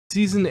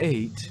Season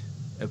 8,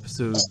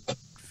 Episode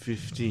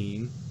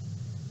 15,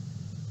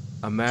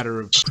 A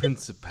Matter of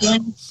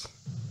Principals.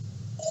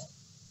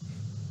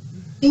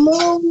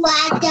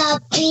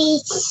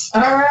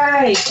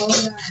 Alright, hold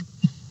on.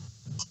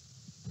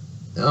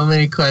 So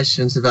many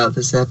questions about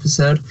this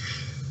episode.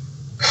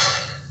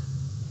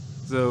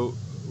 So,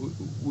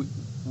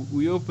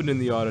 we open in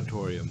the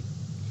auditorium.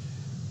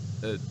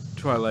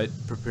 Twilight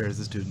prepares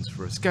the students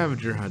for a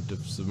scavenger hunt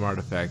of some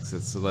artifacts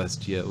that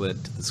Celestia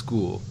lent to the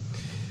school.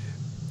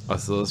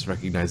 Ocelus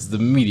recognizes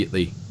them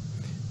immediately,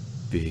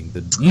 being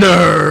the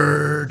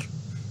nerd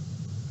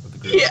of the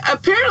group. Yeah,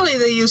 apparently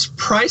they use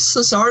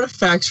priceless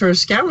artifacts for a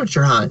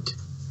scavenger hunt.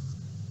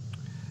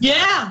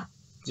 Yeah,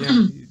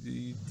 Yeah,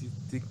 you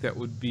think that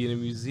would be in a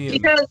museum?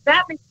 because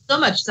that makes so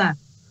much sense.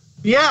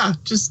 Yeah,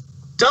 just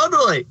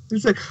totally.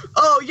 It's like,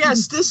 oh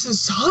yes, this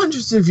is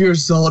hundreds of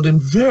years old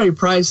and very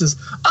priceless.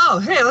 Oh,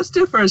 hey, let's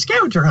do it for a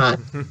scavenger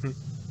hunt.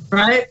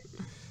 Right?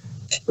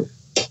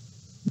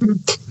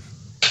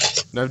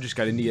 Now I've just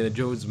got Indiana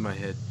Jones in my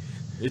head.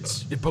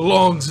 It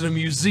belongs in a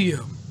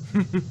museum.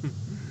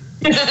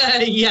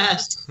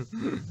 Yes.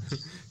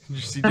 You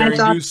see That's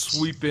Daring Do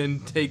sweep in,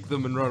 take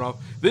them, and run off.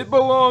 They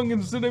belong in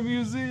a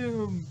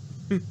museum.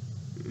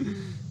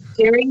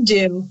 Daring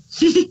do.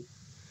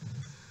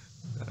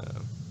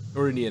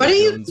 Or Indiana What are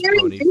you Jones Daring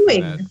pony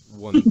doing? from that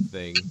one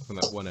thing, from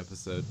that one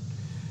episode.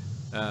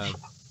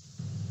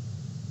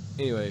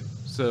 Anyway,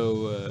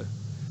 so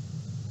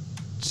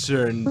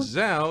turns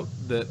out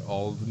that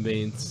all the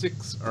main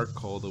 6 are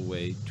called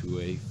away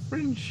to a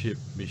friendship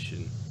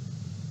mission.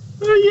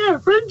 Oh yeah,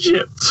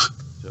 friendship.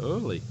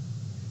 Totally.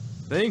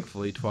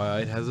 Thankfully,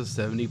 Twilight has a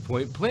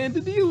 70-point plan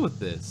to deal with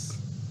this.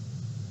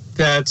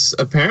 That's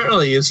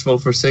apparently useful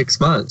for 6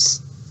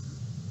 months.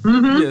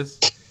 Mm-hmm. Yes,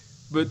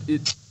 but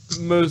it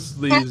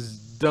mostly is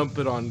dump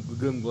it on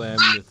Glimglam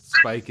with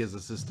Spike as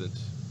assistant.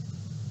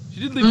 She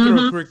did leave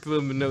through a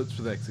curriculum and notes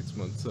for the next 6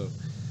 months, so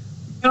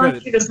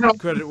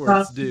credit where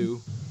it's due.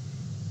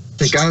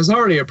 The guy's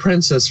already a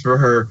princess for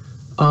her.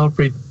 I'll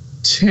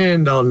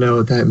pretend I'll know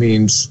what that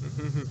means.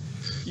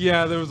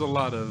 Yeah, there was a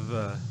lot of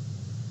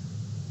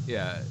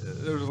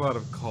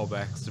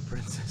callbacks to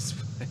Princess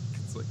Spike.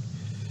 It's like,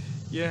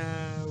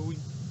 yeah, we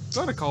a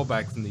lot of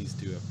callbacks in these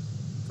 2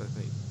 episodes, I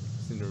think.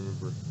 I seem to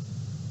remember.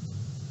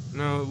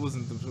 No, it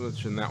wasn't so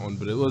much in that one,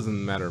 but it was in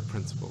the Matter of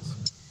Principles.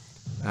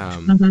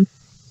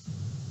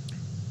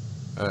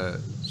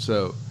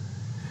 So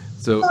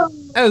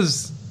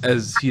as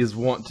he is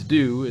wont to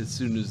do, as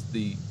soon as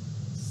the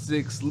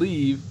 6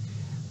 leave,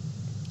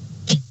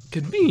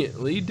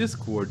 conveniently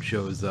Discord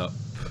shows up.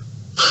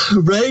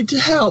 Ready to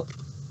help.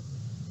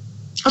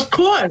 Of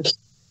course.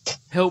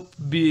 Help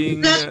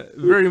being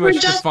very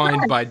much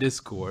defined by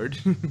Discord.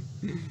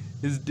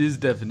 his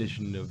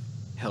definition of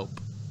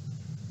help.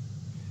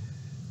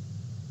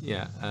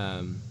 Yeah,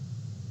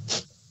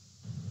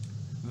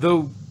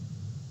 though...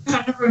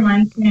 Kind of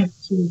reminds me of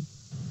Q.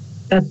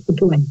 That's the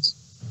point.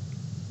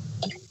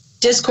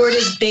 Discord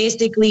is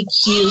basically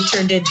Q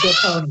turned into a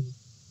pony.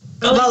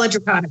 Well, a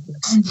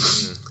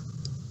Draconicus.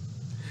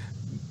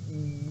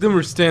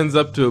 Dimmer stands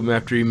up to him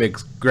after he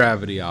makes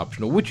gravity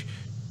optional, which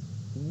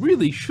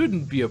really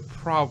shouldn't be a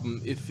problem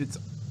if it's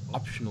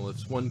optional,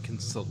 if one can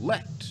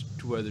select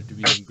to whether to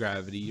be in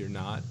gravity or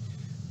not,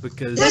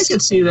 because... I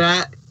could see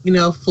that,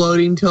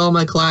 floating to all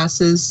my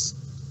classes.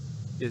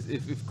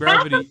 If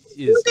gravity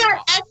is... They're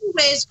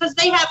anyways, because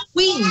they have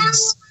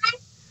wings.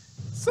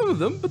 Some of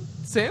them, but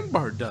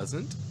Sandbar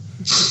doesn't.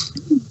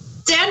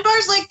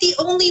 Sandbar's like the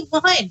only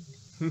one.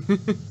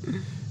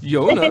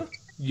 Yona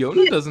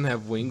doesn't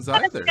have wings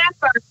either.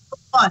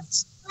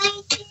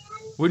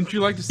 Wouldn't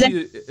you like to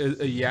see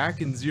a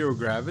yak in 0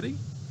 gravity?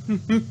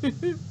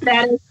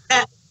 That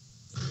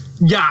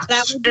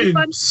Yachts would be in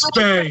fun.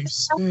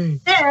 space.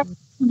 There.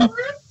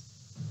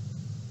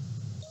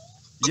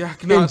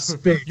 Yak In not...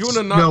 space.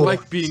 Yona not No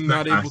like being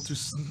not space. able to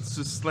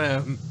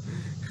slam.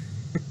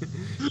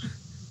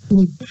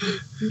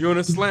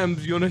 Yona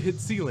slams, Yona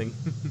hits ceiling.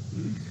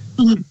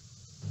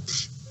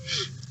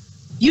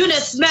 Yuna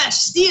smash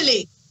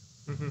ceiling.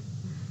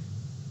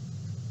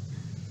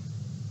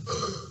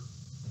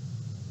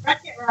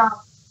 Wreck-It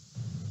Ralph.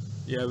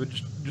 Yeah, but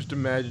just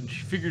imagine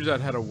she figures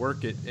out how to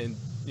work it and,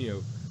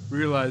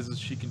 realizes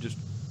she can just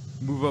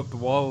move up the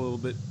wall a little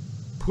bit,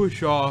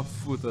 push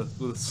off with a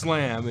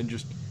slam, and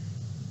just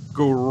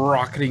go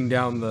rocketing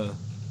down the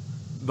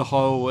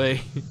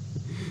hallway.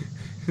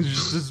 You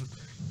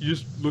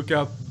just look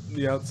out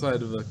the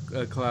outside of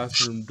a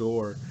classroom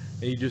door,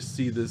 and you just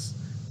see this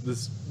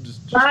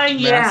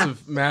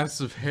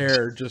massive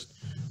hair just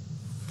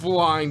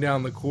flying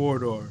down the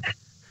corridor.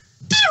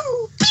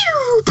 Pew,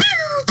 pew,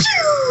 pew,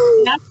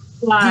 pew. That's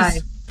why.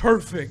 This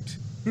perfect.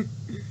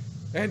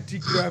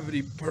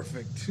 Anti-gravity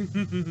perfect.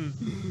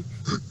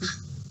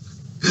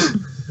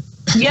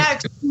 Yeah,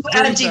 Very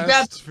anti-gravity.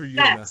 fast for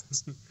Yuna.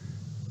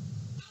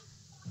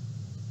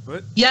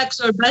 What?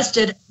 Yaks are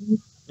bested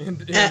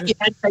And at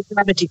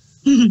anti-gravity.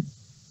 let's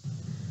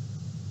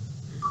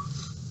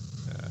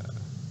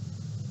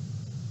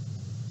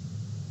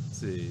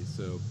see,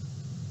 so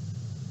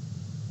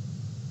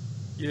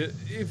Yeah,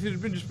 if it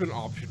had just been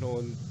optional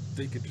and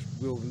they could just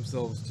will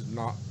themselves to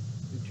not,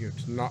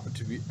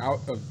 to be out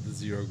of the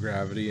zero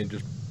gravity and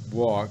just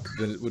walk,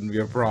 then it wouldn't be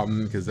a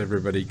problem because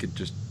everybody could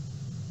just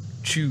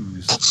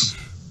choose.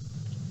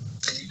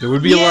 There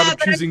would be a lot of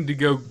choosing to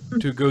go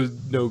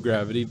no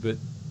gravity, but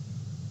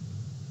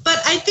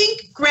I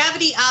think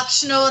gravity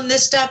optional in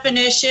this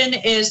definition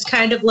is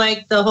kind of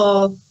like the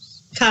whole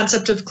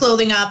concept of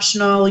clothing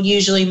optional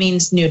usually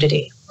means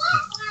nudity.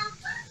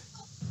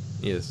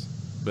 yes,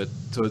 but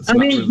so it's I not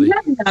mean, really. you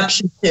have an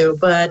option too,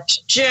 but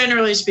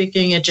generally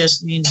speaking, it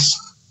just means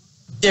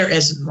there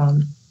isn't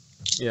one.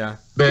 Yeah,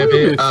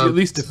 Baby, at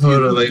least a few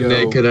totally would go,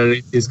 naked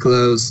underneath these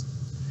clothes.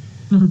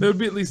 There would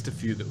be at least a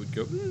few that would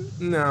go,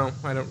 no,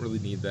 I don't really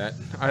need that.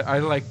 I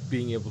like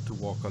being able to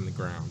walk on the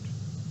ground.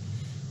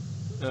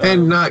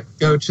 And not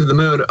go to the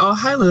moon. Oh,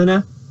 hi,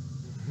 Luna.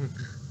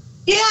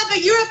 Yeah,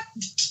 but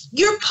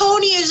your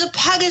pony is a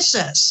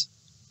Pegasus,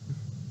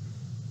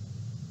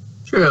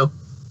 True.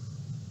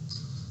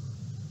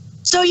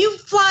 so you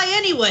fly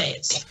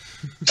anyways.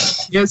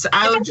 Yes,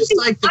 I would just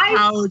like the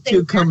power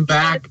to come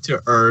back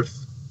to Earth.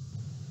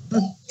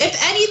 If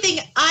anything,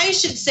 I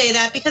should say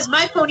that because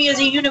my pony is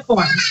a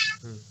unicorn.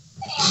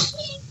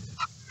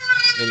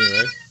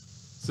 Anyway,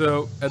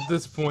 so at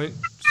this point,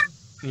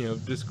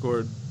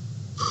 Discord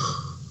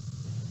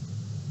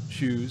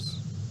choose,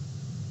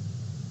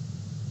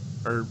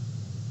 or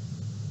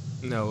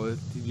no,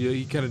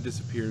 he kind of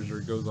disappears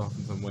or goes off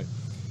in some way.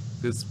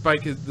 Because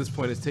Spike at this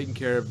point is taking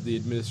care of the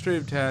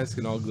administrative task,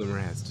 and all Glimmer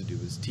has to do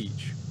is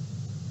teach.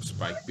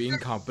 Spike being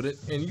competent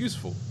and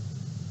useful.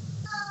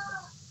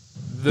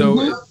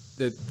 Though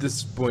at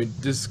this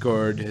point,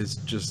 Discord has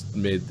just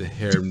made the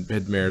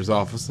head mayor's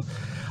office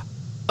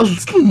a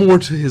little more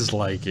to his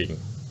liking.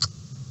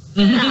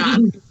 I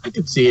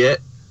can see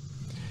it.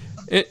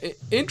 An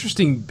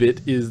interesting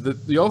bit is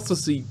that we also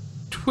see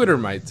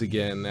Twittermites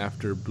again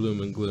after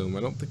Bloom and Gloom.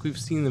 I don't think we've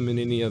seen them in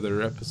any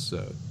other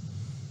episode.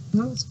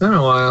 Well, it's been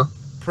a while.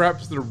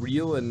 Perhaps they're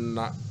real and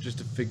not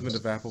just a figment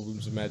of Apple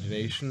Bloom's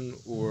imagination,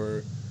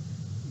 or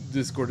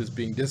Discord is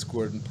being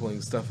Discord and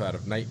pulling stuff out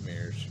of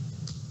nightmares.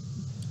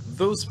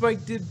 Though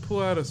Spike did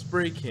pull out a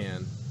spray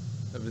can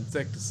of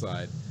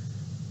insecticide,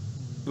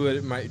 but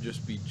it might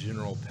just be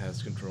general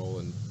pest control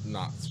and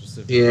not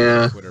specifically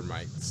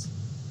Twittermites.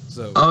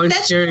 So always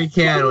carry a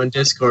can when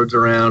Discord's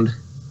around.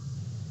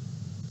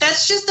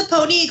 That's just the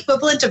pony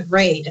equivalent of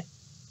Raid.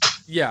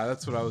 Yeah,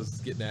 that's what I was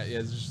getting at. Yeah,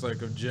 it's just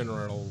like it's a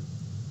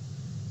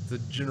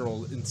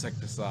general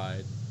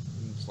insecticide.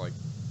 And it's like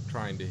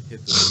trying to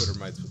hit the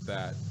Twittermites with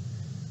that,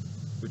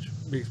 which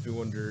makes me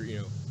wonder,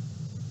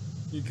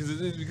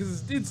 because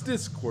it's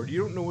Discord.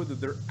 You don't know whether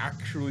they're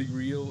actually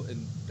real,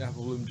 and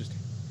Apple's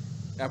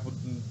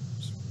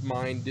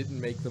mind didn't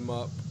make them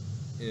up,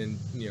 and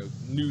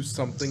knew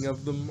something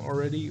of them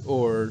already,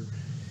 or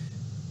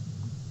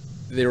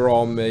they were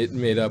all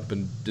made up,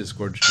 and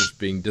Discord's just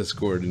being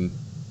Discord and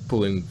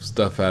pulling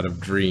stuff out of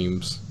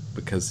dreams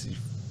because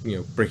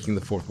breaking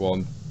the fourth wall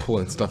and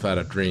pulling stuff out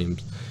of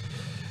dreams.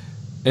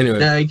 Anyway,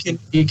 now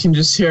you can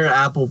just hear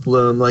Apple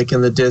Bloom like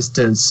in the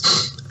distance.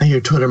 I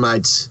hear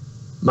Twittermites.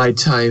 My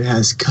time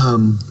has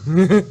come.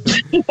 Those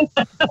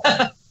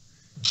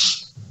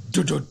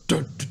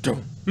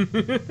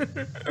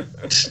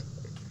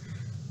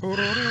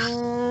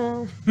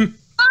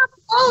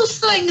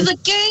things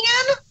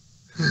again?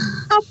 I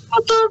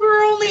thought those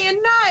were only a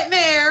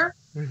nightmare.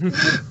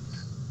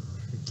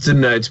 The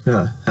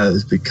nightmare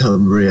has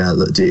become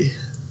reality.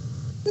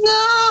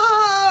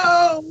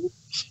 No!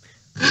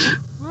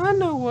 I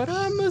know what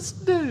I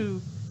must do.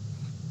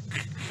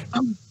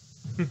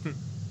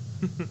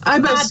 I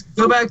must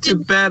go back to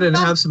bed and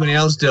have somebody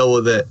else deal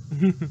with it.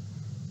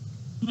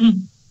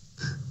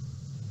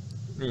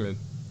 Anyway,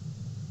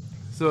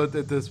 so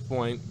at this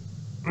point,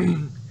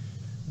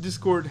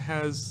 Discord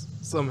has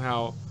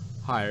somehow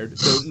hired,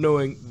 so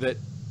knowing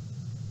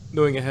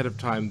ahead of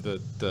time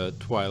that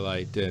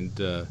Twilight and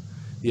the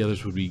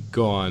others would be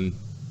gone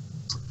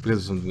because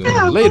of something going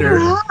on later.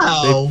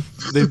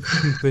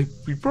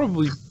 We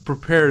probably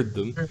prepared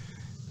them.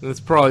 And that's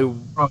probably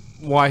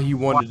why he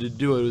wanted to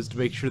do it, was to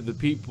make sure the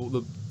people,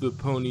 the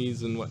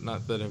ponies and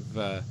whatnot that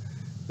have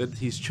that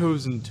he's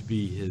chosen to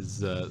be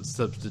his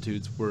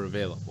substitutes were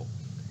available,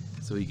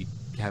 so he could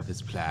have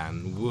his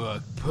plan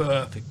work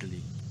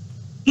perfectly.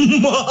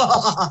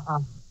 Why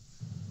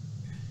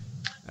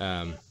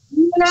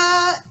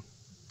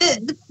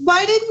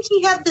didn't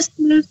he have the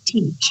smooth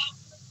teach?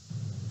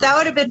 That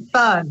would have been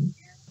fun.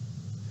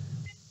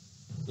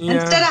 Yeah.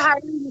 Instead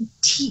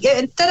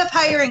of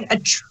hiring a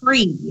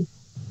tree.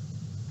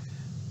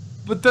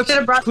 But that's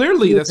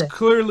clearly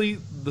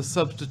the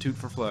substitute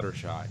for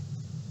Fluttershy.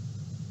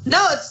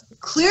 No, it's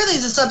clearly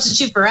the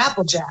substitute for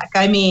Applejack.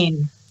 I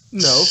mean,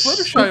 no,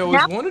 Fluttershy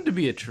always wanted to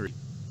be a tree,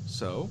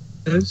 so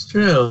that's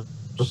true.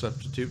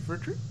 Substitute for a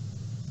tree.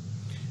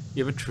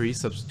 You have a tree,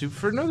 substitute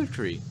for another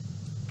tree.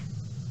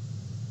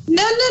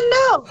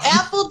 No.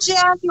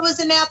 Applejack was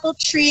an apple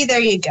tree.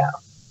 There you go.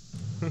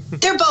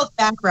 They're both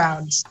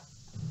backgrounds.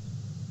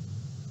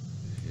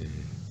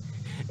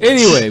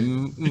 Anyway,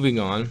 moving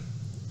on.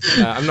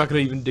 I'm not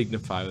going to even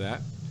dignify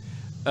that.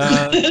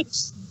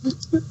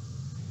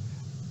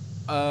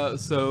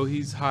 So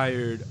he's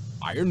hired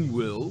Iron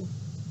Will.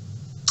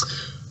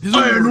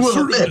 Iron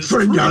Will, that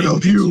friend out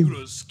of you. He would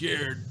have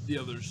scared the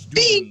other Be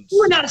students.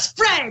 one of us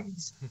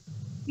friends.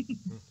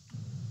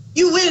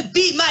 You will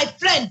be my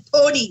friend,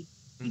 Pony.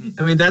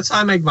 I mean, that's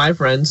how I make my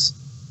friends.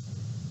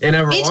 They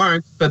never Me too.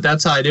 aren't, but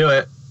that's how I do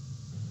it.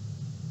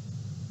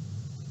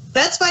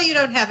 That's why you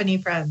don't have any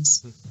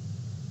friends.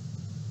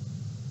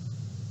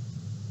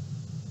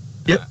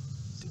 Yep.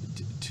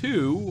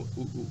 Two,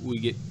 we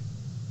get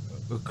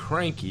a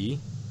Cranky,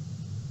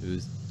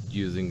 who's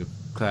using a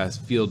class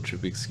field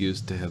trip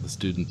excuse to have the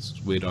students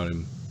wait on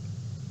him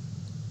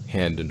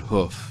hand and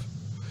hoof.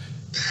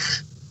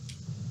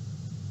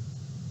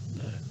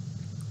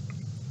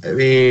 I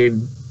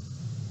mean,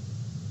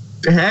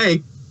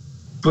 hey,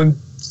 when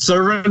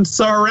servants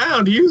are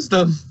around, use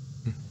them.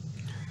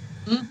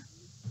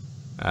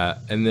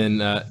 And then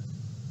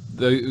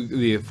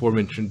the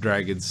aforementioned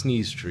dragon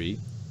Sneeze Tree,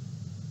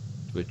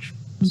 which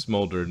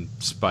Smolder and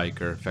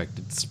Spike are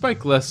affected.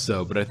 Spike less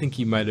so, but I think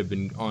he might have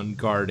been on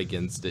guard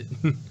against it.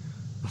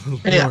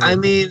 Yeah, I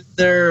mean,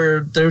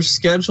 their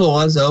schedule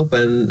was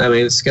open. I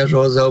mean, the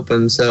schedule was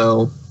open,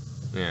 so...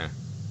 Yeah.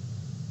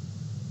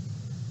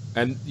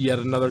 And yet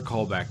another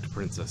callback to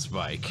Princess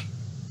Spike.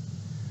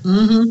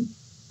 Mm-hmm.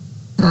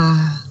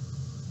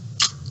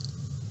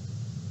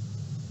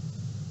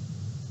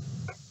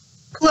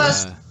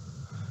 Plus,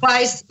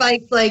 why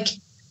Spike like,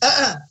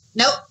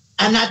 nope,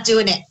 I'm not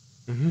doing it.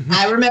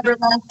 I remember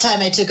last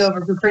time I took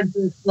over for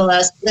Princess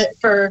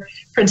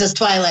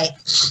Twilight.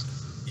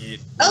 Okay,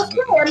 I'm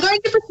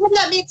going to pretend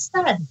that makes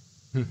sense.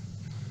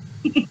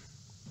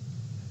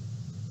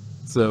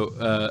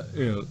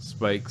 So,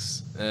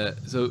 Spike's...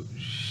 so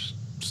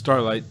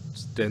Starlight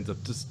stands up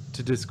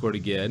to Discord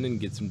again and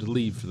gets him to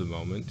leave for the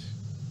moment.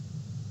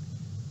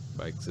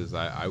 Spike says,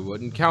 I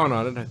wouldn't count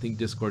on it. I think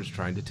Discord's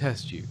trying to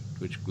test you. To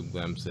which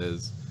Glim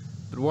says,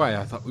 but why?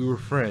 I thought we were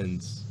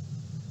friends.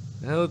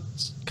 Well,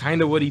 it's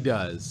kind of what he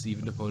does,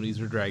 even to ponies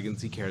or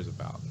dragons he cares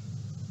about.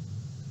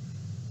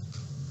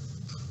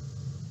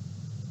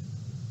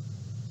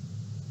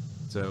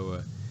 So,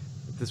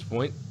 at this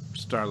point,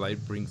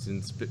 Starlight brings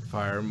in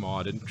Spitfire,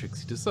 Maud, and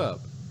Trixie to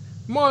sub.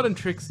 Maud and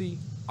Trixie,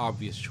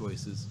 obvious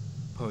choices.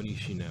 Pony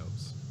she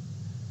knows.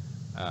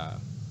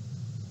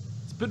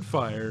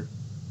 Spitfire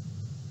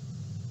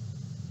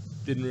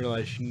didn't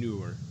realize she knew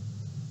her.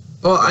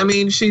 Well, I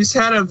mean, she's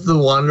head of the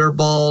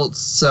Wonderbolts,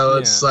 so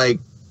it's like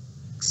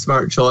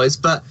smart choice.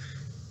 But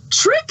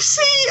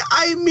Trixie,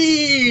 I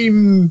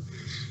mean,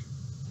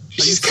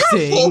 she's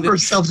kind of full of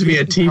herself to be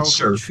a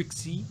teacher.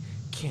 Trixie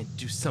can't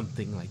do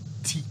something like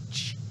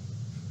teach.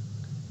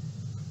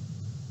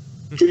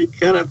 She's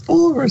kind of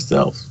full of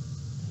herself.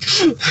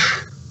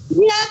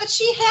 Yeah, but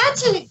she had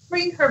to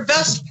bring her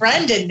best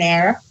friend in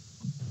there.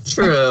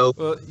 True.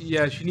 Well,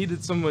 yeah, she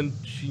needed someone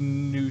she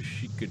knew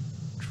she could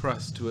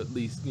trust to at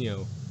least,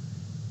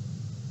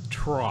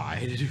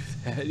 try to do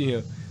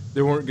that.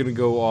 They weren't going to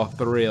go off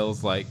the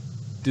rails like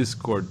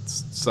Discord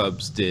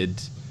subs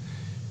did.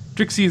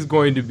 Trixie is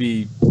going to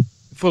be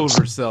full of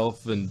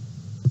herself and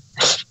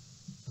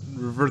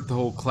revert the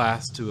whole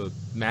class to a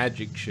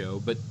magic show,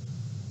 but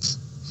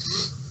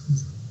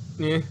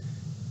yeah.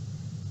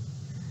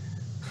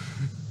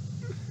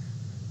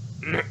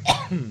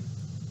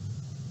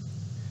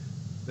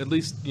 At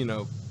least,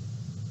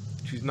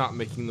 she's not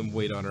making them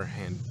wait on her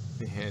hand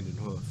and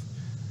hoof.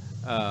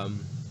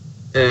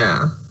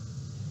 Yeah.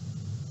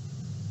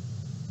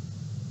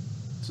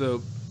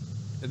 So,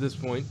 at this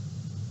point,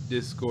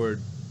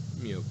 Discord,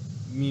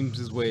 memes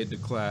his way into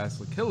class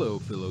like, hello,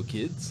 fellow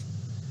kids,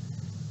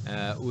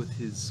 with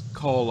his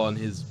call on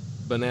his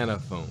banana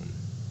phone.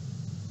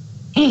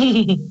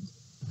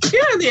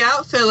 Yeah, the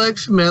outfit looked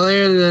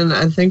familiar, then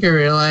I think I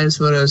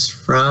realized what it was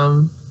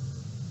from.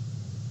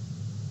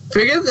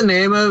 Forget the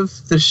name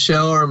of the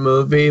show or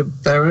movie,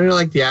 but I really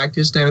like the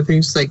actor's name. I think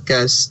it's like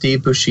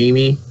Steve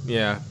Buscemi.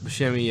 Yeah,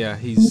 Buscemi. Yeah,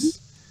 he's.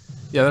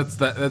 Yeah, that's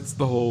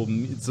the whole.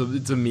 It's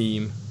a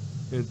meme.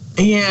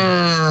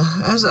 Yeah,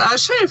 I was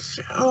trying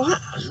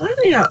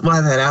to.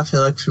 Why that outfit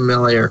looked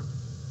familiar.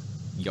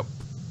 Yup.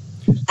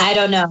 I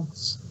don't know.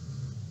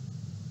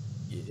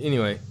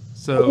 Anyway,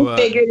 so. I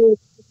figured it was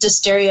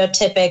just a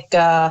stereotypic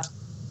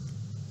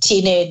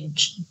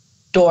teenage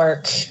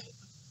dork.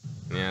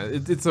 Yeah,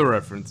 it's a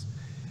reference.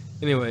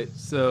 Anyway,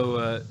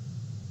 so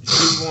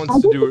she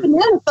wants to do it.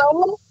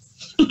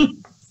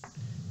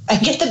 I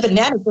get the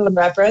banana phone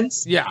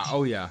reference. Yeah,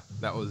 oh yeah,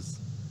 that was.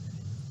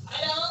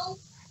 I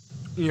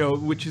know.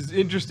 Which is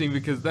interesting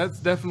because that's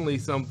definitely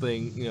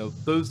something.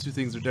 Those two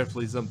things are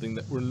definitely something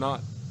that we're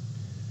not.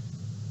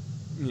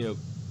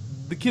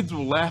 The kids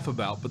will laugh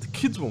about, but the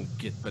kids won't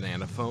get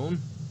banana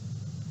phone.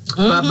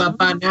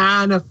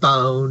 Banana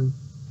phone.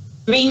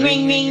 Ring,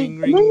 ring, ring,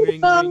 ring,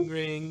 ring, ring,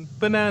 ring,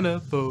 banana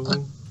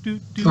phone.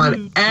 Come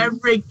on,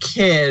 every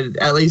kid,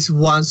 at least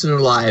once in their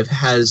life,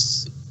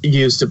 has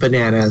used a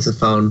banana as a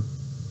phone.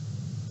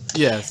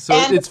 Yeah, so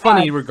it's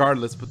funny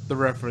regardless, but the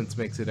reference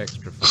makes it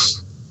extra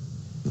funny.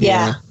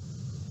 Yeah.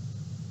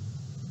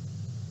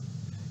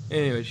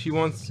 Anyway, she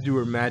wants to do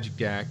her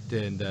magic act,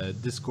 and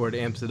Discord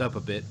amps it up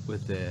a bit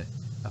with a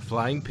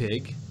flying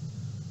pig.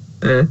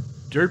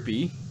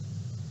 Derpy.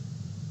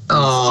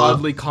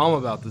 Oddly calm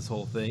about this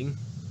whole thing.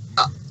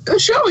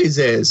 She always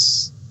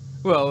is.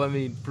 Well, I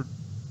mean,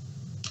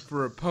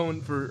 for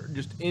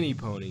just any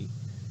pony.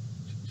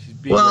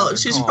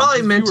 She's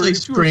probably mentally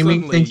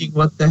screaming, thinking,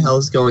 "What the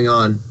hell's going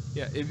on?"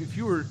 Yeah, if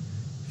you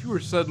were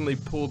suddenly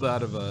pulled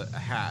out of a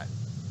hat,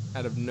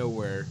 out of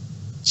nowhere,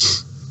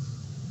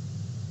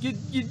 you'd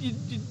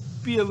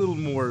be a little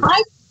more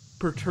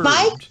perturbed.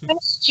 My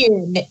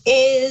question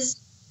is,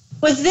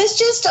 was this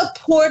just a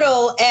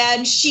portal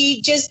and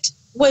she just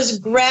was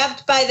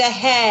grabbed by the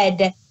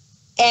head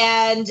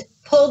and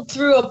pulled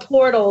through a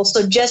portal,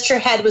 so just her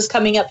head was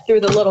coming up through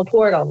the little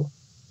portal?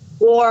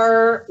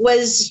 Or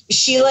was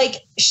she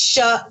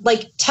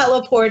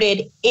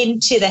teleported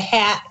into the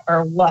hat,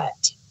 or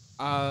what?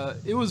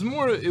 It was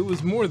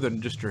more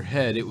than just her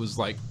head. It was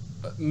like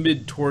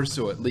mid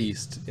torso at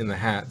least in the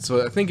hat.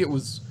 So I think it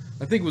was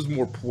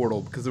more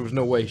portal, because there was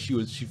no way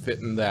she fit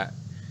in that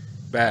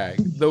bag.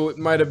 Though it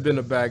might have been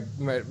a bag.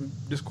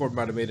 Discord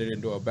might have made it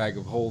into a bag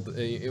of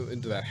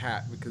into that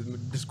hat, because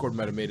Discord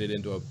might have made it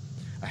into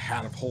a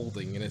hat of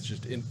holding, and it's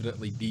just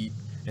infinitely deep,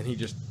 and he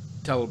just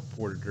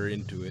teleported her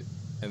into it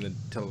and then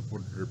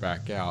teleported her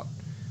back out.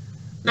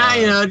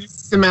 Now,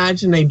 just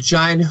imagine a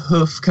giant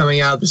hoof coming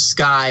out of the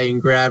sky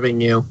and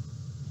grabbing you.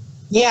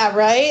 Yeah,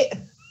 right?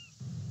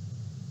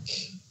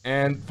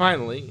 And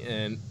finally,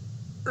 an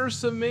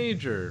Ursa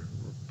Major,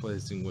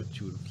 replacing what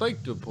you would have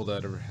liked to have pulled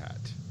out of her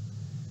hat.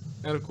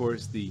 And of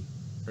course, the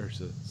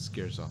Ursa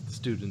scares off the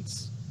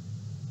students.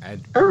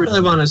 And I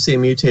really want to see a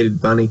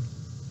mutated bunny.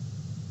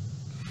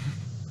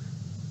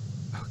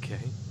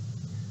 Okay.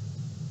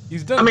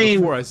 He's done it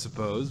before, I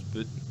suppose,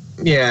 but...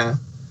 Yeah.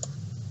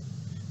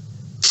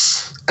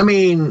 I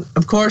mean,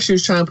 of course she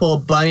was trying to pull a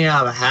bunny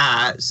out of a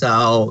hat,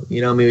 so,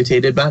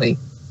 mutated bunny.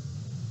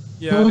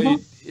 Yeah, I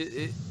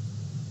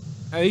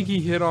think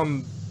he hit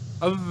on,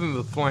 other than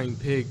the flying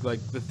pig,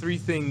 like the three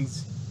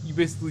things, you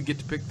basically get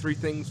to pick three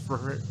things for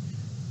her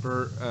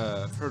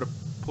to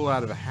pull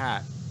out of a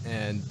hat,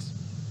 and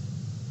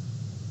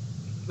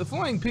the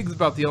flying pig's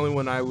about the only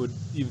one I would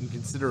even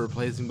consider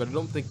replacing, but I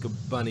don't think a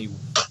bunny,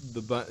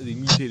 the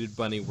mutated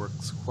bunny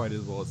works quite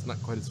as well. It's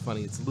not quite as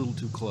funny. It's a little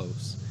too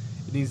close.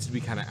 It needs to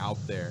be kind of out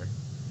there.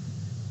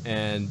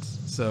 And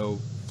so,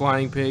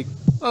 flying pig,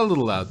 a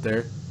little out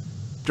there.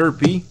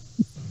 Derpy,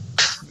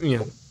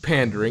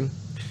 pandering.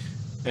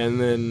 And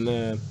then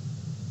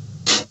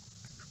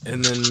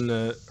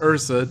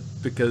Ursa,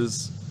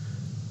 because...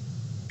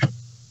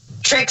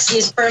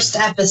 Trixie's first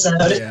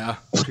episode. Yeah,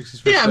 Trixie's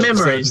first episode.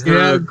 Memories.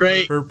 Yeah,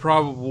 great. Her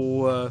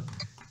probable...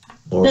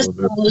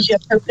 nostalgia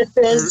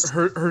purposes.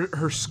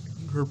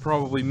 Her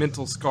probably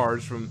mental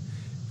scars from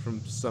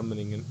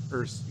summoning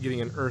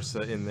getting an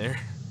Ursa in there.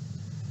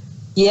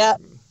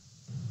 Yep.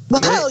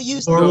 Well,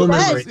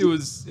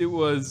 it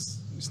was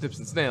Snips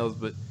and Snails,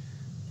 but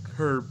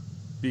her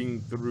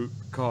being the root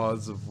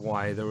cause of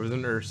why there was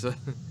an Ursa.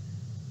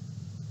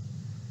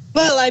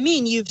 Well, I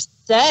mean, you've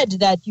said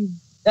that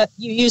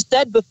you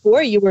said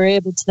before you were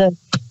able to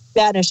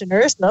banish an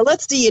Ursa.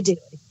 Let's see you do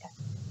it again.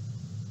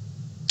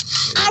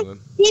 Anyway.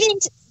 I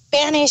didn't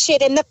banish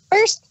it in the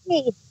first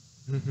place.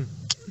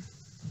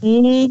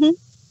 Mm-hmm.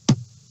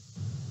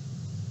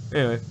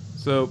 Anyway,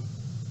 so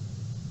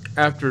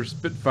after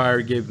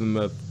Spitfire gave them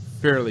a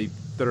fairly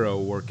thorough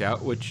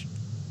workout, which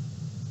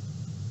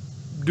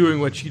doing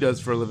what she does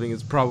for a living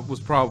was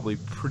probably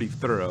pretty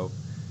thorough.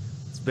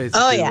 It's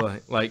basically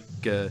like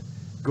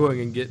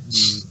going and getting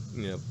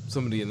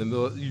somebody in the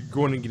you're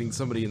going and getting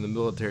somebody in the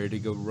military to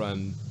go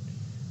run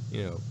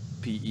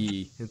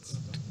PE.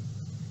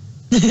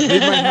 They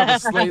might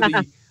have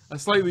a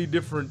slightly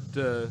different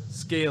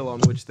scale on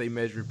which they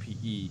measure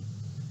PE.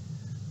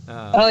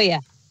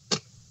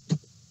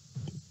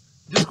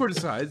 Discord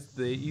decides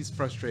he's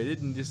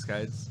frustrated and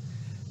decides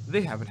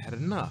they haven't had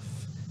enough,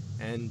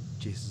 and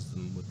chases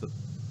them with the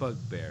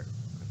bugbear.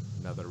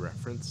 Another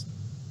reference to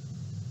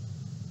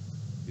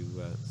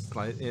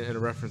in a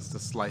reference to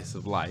Slice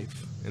of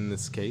Life in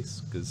this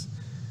case, because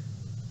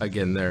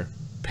again they're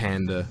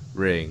Panda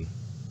Ring.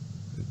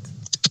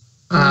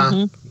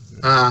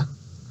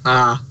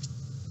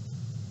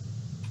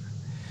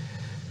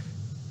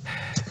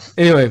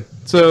 Anyway,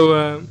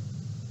 so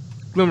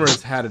Glimmer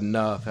has had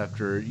enough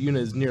after Yuna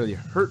is nearly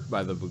hurt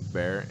by the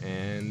bugbear,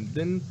 and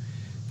then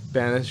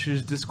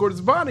banishes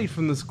Discord's body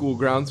from the school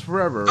grounds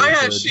forever. Oh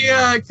yeah,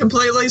 she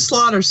completely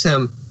slaughters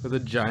him with a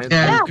giant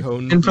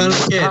cone in front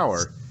of kids.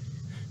 Power.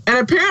 And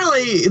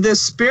apparently, the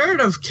spirit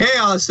of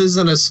chaos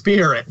isn't a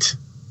spirit.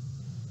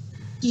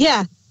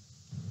 Yeah,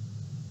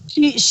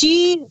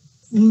 she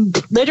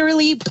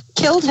literally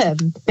killed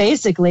him,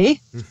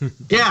 basically.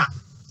 Yeah,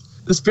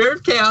 the spirit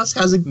of chaos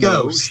has a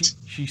ghost.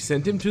 She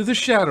sent him to the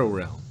Shadow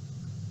Realm.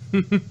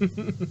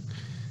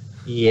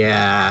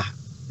 Yeah.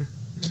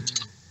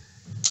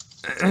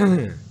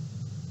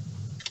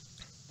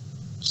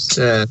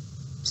 So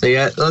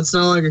yeah, let's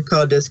no longer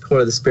call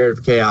Discord the spirit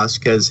of chaos,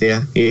 because he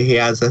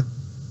has a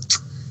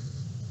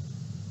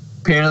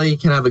Apparently, he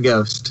can have a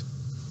ghost.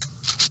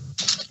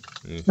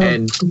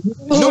 And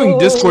knowing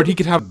Discord, he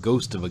could have a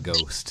ghost of a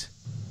ghost.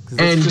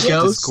 And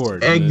ghosts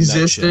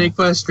exist in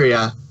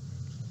Equestria.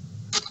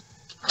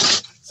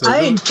 So I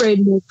ain't afraid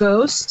of no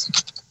ghosts.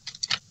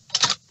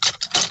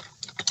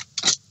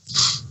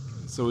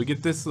 So we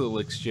get this little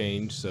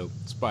exchange. So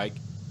Spike,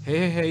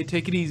 hey,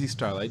 take it easy,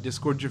 Starlight.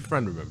 Discord's your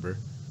friend, remember?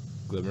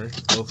 Glimmer,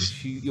 well,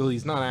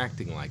 he's not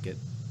acting like it.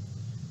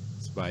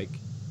 Spike,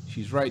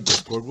 she's right,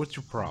 Discord. What's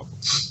your problem?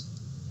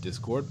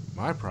 Discord,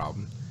 my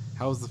problem.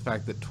 How is the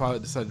fact that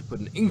Twilight decided to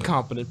put an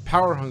incompetent,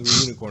 power-hungry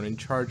unicorn in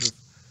charge of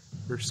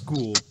her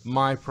school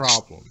my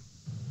problem?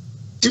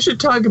 You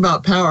should talk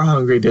about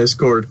power-hungry,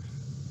 Discord.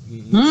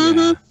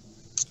 Yeah.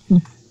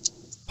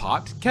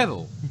 Pot,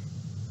 kettle.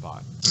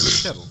 Pot,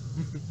 kettle.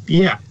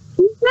 Yeah.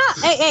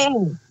 Hey.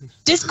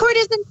 Discord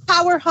isn't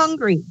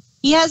power-hungry.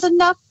 He has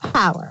enough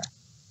power.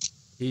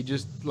 He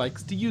just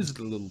likes to use it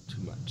a little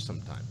too much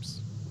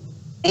sometimes.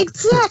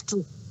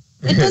 Exactly.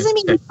 It doesn't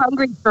mean he's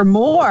hungry for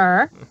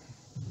more.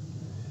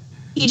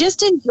 He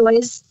just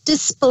enjoys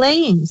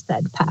displaying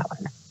said power.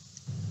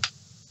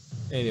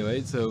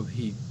 Anyway, so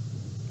she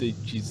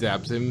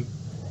zaps him.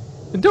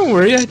 And don't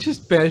worry, I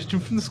just banished him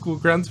from the school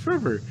grounds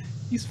forever.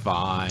 He's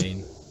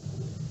fine.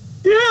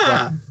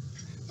 Yeah.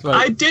 So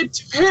I did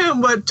to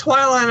him what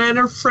Twilight and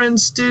her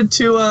friends did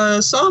to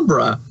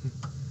Sombra.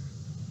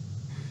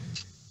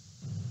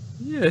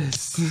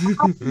 Yes.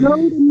 I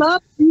load him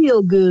up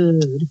real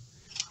good.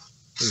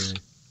 Anyway,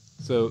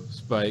 so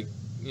Spike,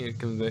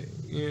 comes back.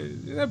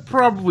 That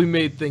probably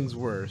made things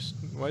worse.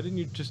 Why didn't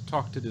you just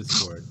talk to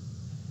Discord?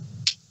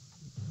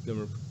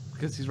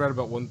 Because he's right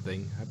about one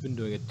thing. I've been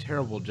doing a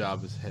terrible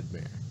job as head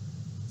mayor.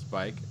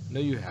 Spike, no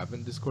you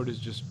haven't. Discord is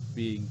just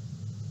being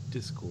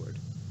Discord.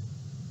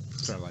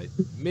 Starlight,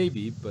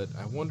 maybe, but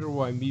I wonder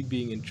why me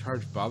being in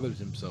charge bothers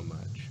him so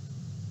much.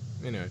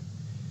 Anyway.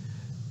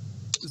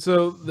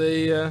 So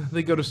they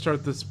go to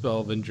start the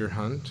Spellvenger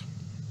hunt.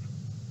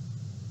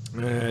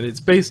 And it's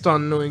based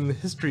on knowing the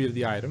history of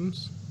the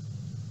items.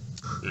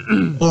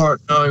 Or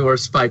knowing where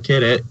Spike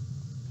hid it.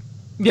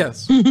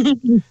 Yes.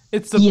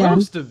 It's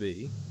supposed to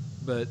be,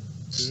 but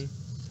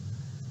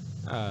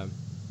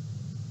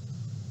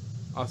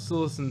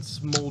Oscillus and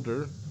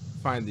Smolder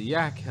find the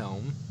Yak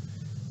Helm,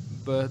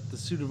 but the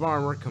suit of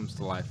armor comes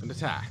to life and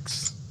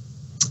attacks.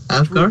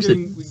 Of course.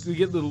 We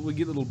get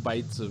little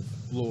bites of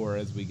lore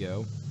as we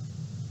go.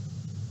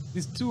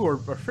 These two are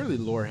fairly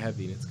lore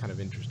heavy, and it's kind of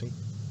interesting.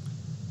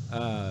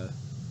 Let's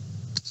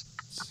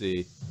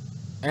see.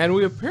 And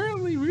we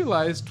apparently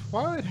realized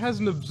Twilight has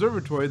an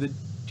observatory that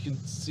can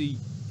see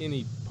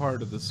any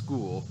part of the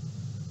school.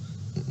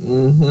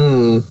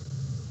 Mm-hmm.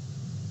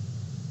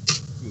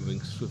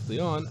 Moving swiftly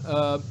on.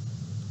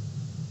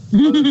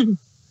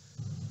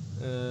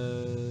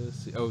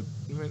 See. Oh.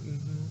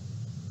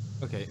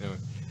 Okay. Anyway.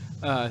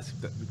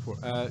 Skip that before.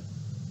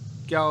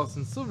 Gallus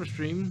and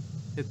Silverstream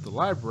hit the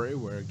library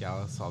where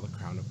Gallus saw the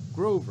crown of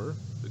Grover,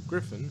 the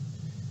Griffin,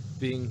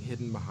 being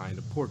hidden behind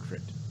a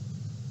portrait.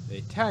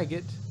 They tag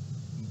it,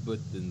 but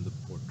then the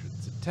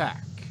portraits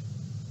attack.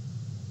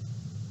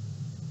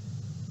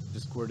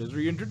 Discord has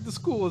re-entered the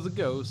school as a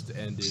ghost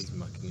and is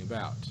mucking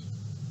about.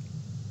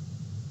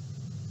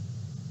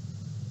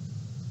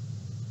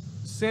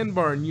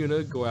 Sandbar and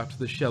Yuna go after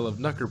the shell of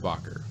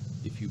Knuckerbocker.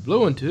 If you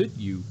blow into it,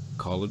 you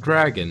call a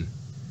dragon.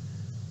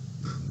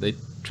 They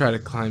try to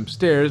climb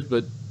stairs,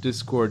 but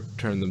Discord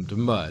turned them to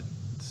mud.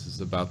 This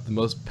is about the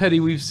most petty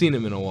we've seen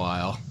him in a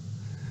while.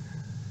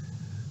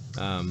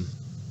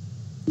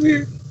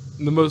 The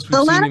most we've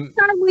seen him.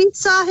 The last time we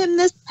saw him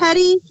this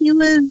petty, he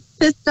was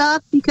pissed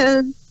off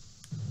because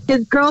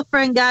his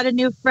girlfriend got a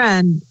new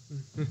friend.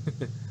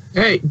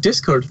 Hey,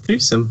 Discord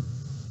threesome.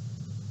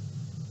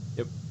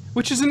 Yep.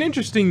 Which is an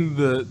interesting.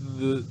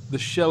 The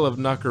shell of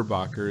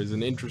Knuckerbocker is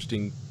an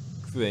interesting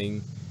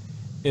thing,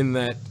 in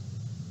that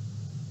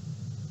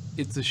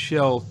it's a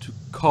shell to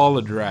call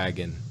a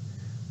dragon.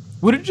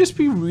 Would it just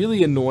be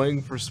really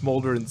annoying for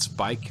Smolder and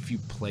Spike if you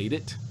played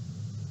it?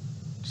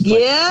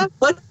 Yeah,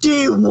 what do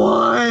you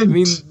want? I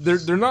mean,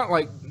 they're not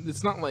like,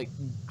 it's not like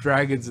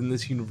dragons in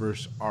this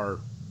universe are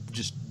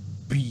just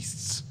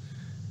beasts.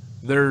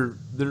 They're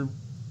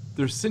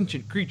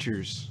sentient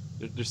creatures.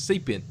 They're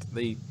sapient.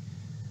 They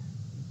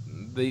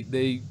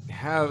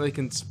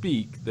can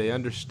speak. They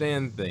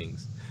understand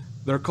things.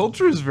 Their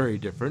culture is very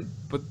different,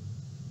 but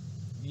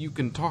you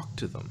can talk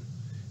to them.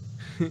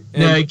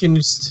 Yeah, you can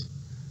just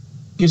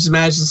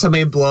imagine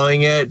somebody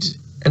blowing it,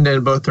 and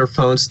then both their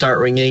phones start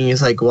ringing.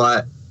 It's like,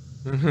 what?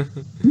 You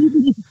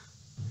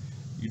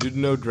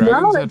didn't know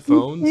dragons had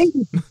phones?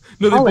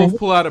 No, they both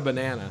pull out a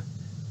banana.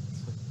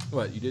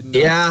 What, you didn't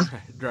know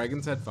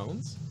dragons had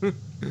phones? But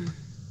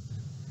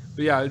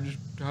yeah, just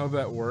how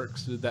that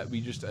works, would that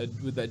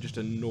just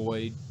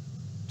annoy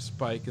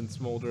Spike and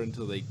Smolder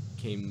until they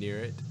came near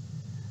it?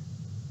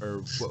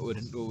 Or what would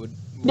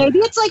maybe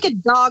it's like a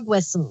dog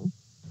whistle.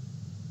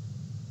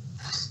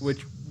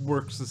 Which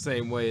works the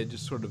same way, it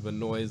just sort of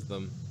annoys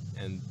them.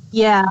 And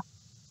yeah.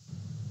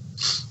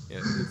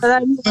 It's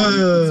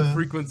a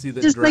frequency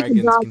that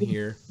dragons can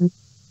hear.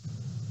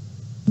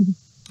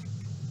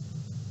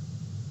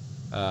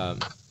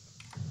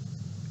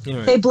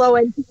 Anyway. They blow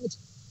into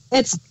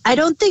it. I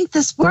don't think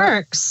this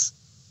works.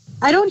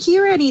 I don't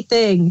hear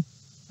anything.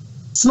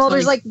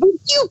 Smolder's like, would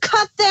you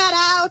cut that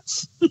out?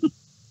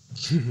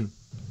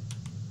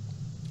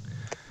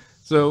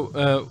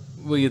 So,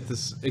 we get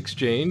this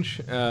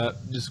exchange.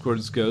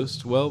 Discord's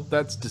ghost. Well,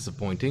 that's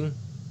disappointing.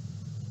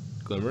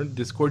 Glimmer,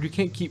 Discord, you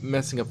can't keep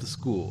messing up the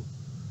school.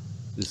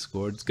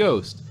 Discord's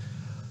ghost.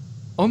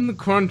 On the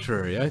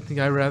contrary, I think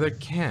I rather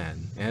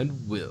can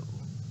and will.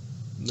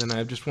 Then I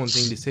have just one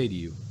thing to say to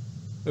you.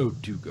 Oh,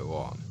 do go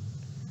on.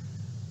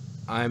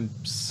 I'm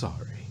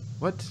sorry.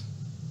 What?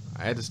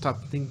 I had to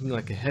stop thinking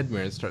like a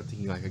headmare and start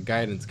thinking like a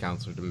guidance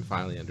counselor to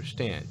finally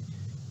understand.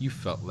 You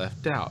felt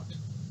left out.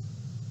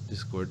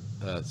 Discord,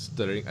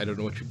 stuttering, I don't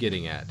know what you're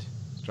getting at.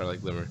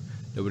 Starlight Glimmer,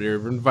 nobody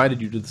ever invited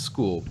you to the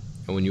school,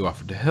 and when you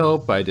offered to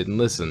help, I didn't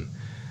listen.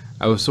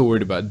 I was so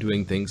worried about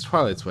doing things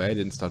Twilight's way, I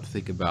didn't stop to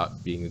think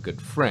about being a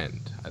good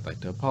friend. I'd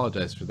like to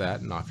apologize for that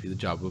and offer you the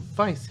job of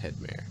vice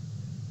headmare.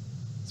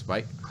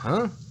 Spike,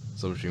 huh?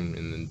 Silverstream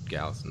and then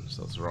Gallison,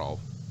 so those are all,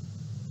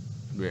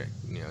 you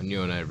know,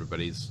 Neona,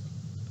 everybody's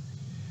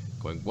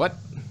going, what?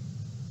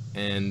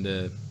 And,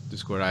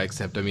 Discord, I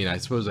accept. I mean, I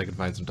suppose I can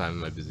find some time in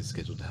my busy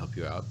schedule to help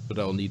you out, but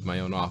I'll need my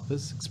own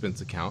office,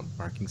 expense account,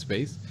 parking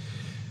space.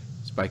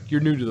 Spike,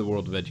 you're new to the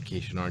world of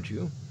education, aren't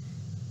you?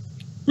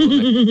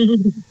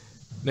 Well,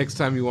 next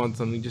time you want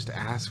something, just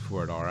ask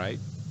for it, alright?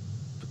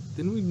 But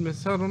then we'd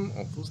miss out on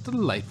all those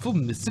delightful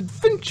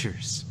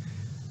misadventures.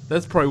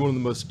 That's probably one of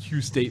the most Q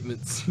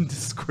statements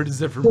Discord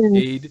has ever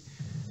made.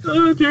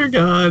 Oh, dear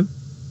God.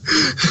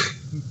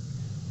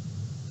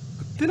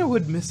 But then I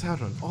would miss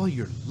out on all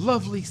your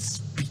lovely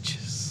speeches.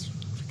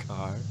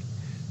 God.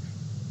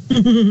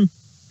 Then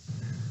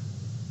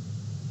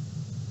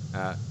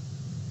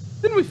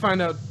we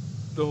find out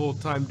the whole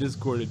time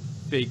Discord had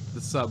faked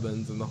the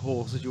summons and the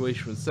whole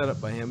situation was set up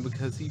by him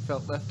because he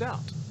felt left out.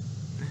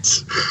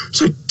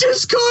 So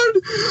Discord,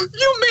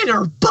 you made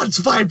our butts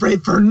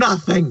vibrate for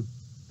nothing.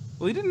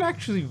 Well, he didn't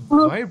actually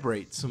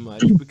vibrate so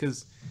much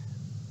because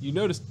you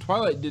noticed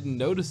Twilight didn't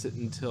notice it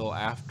until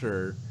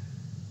after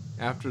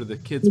the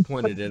kids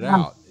pointed it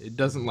out. It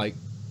doesn't like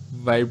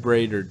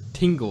vibrate or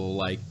tingle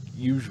like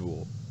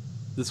usual.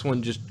 This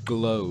one just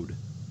glowed.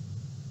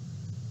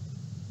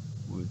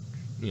 Which,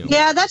 you know,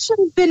 Yeah, that should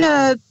have been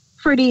a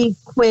pretty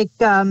quick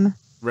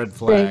red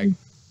flag. thing.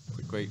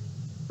 Quick.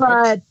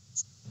 But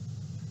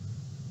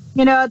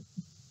you know,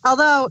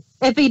 although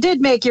if he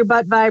did make your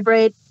butt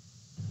vibrate,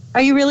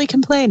 are you really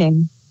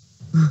complaining?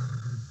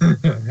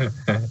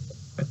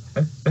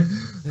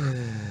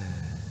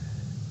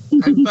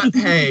 But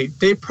hey,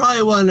 they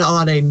probably went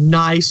on a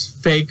nice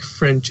fake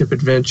friendship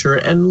adventure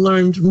and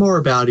learned more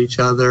about each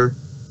other.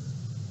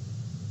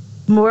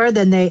 More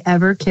than they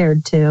ever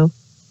cared to.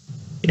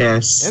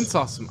 Yes. And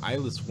saw some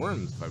eyeless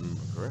worms, if I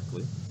remember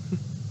correctly.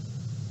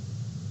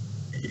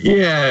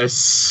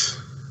 Yes.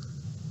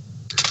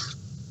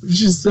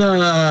 Which is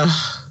a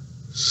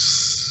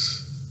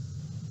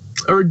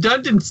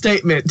redundant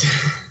statement.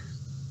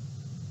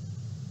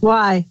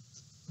 Why?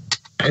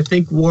 I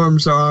think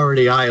worms are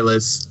already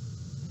eyeless.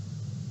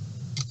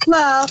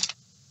 Well,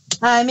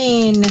 I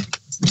mean,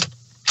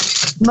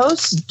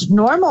 most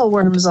normal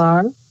worms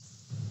are.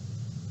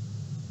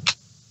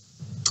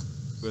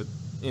 But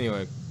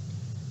anyway,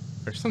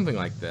 or something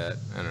like that.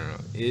 I don't know.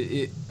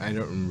 I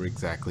don't remember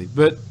exactly.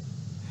 But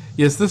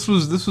yes, this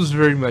was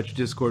very much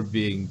Discord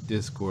being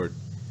Discord.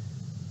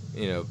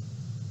 You know.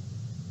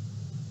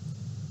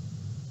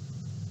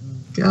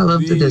 I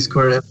love the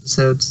Discord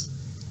episodes.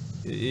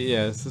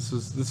 Yes, this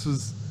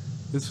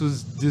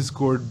was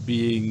Discord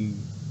being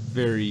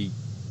very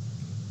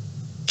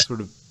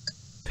sort of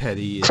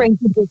petty,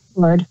 Cranky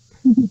Discord.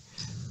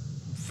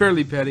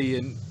 fairly petty,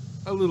 and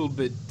a little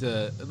bit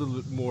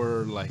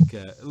more like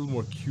a little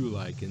more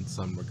Q-like in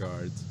some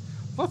regards.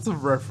 Lots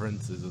of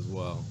references as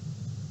well.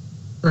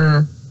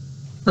 Huh?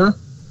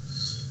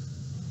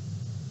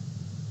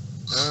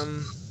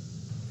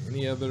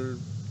 Any other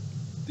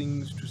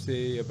things to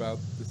say about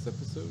this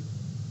episode?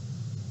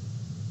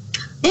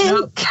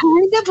 It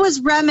kind of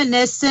was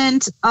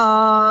reminiscent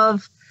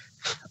of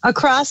a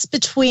cross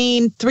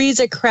between Three's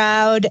a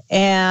Crowd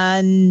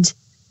and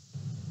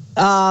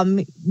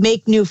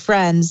Make New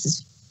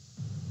Friends.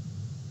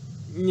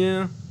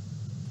 Yeah,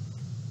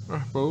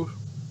 I suppose.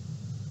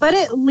 But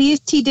at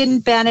least he didn't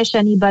banish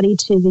anybody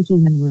to the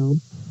human world.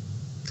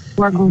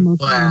 Or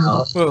almost.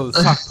 Wow. Well,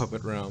 the sock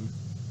puppet realm.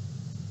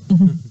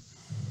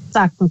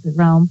 Sock puppet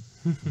realm.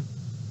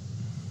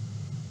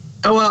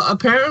 Oh, well,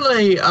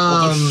 apparently,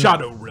 The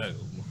shadow realm.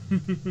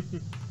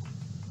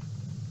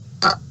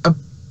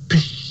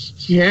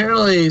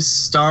 apparently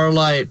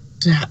Starlight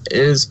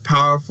is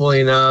powerful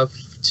enough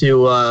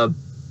to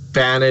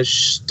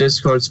banish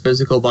Discord's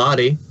physical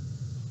body.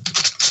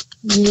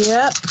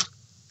 Yep.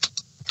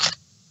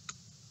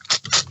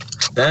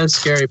 That is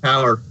scary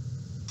power.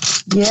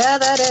 Yeah,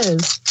 that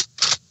is.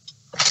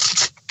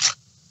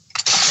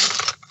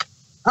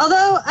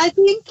 Although I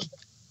think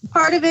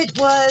part of it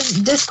was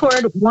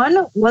Discord,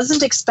 one,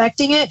 wasn't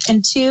expecting it,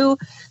 and two,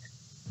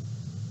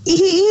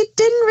 he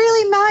didn't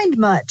really mind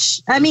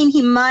much. I mean,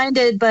 he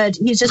minded, but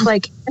he's just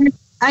like,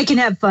 I can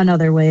have fun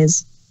other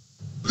ways.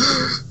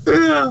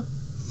 Yeah.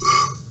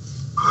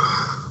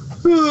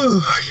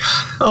 Oh my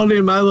god. Only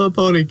in My Little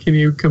Pony can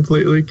you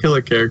completely kill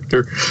a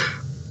character.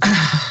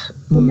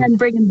 And then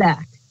bring him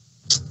back.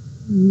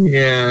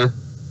 Yeah.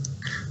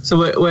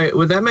 So wait,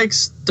 would that make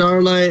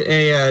Starlight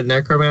a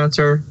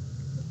necromancer?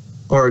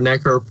 Or a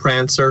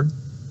necroprancer?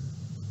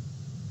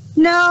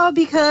 No,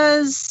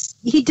 because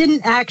he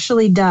didn't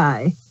actually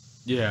die.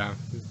 Yeah.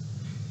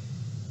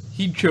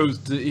 He chose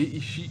to.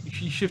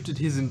 She shifted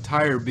his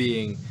entire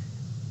being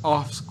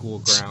off school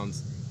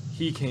grounds.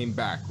 He came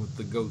back with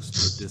the ghost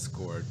of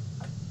Discord.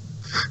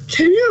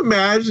 Can you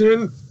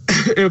imagine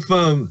if,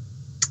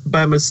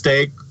 by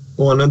mistake,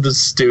 one of the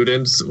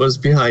students was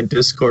behind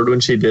Discord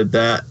when she did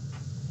that?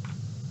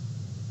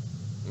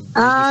 He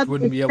just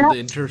wouldn't be able to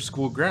enter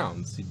school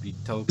grounds. He'd be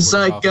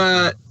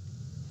teleported.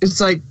 It's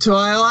like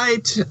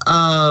Twilight.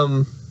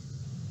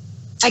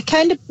 I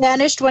kind of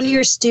banished one of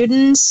your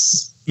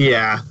students.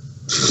 Yeah.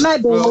 My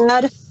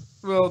bad.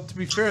 Well, to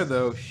be fair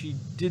though, she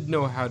did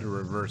know how to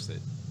reverse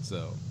it.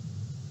 So.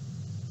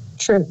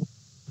 True.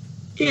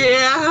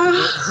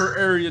 Yeah. Her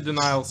area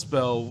denial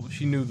spell.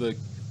 She knew the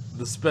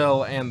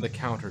spell and the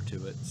counter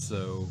to it.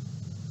 So.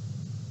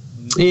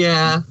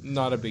 Yeah.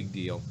 Not a big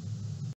deal.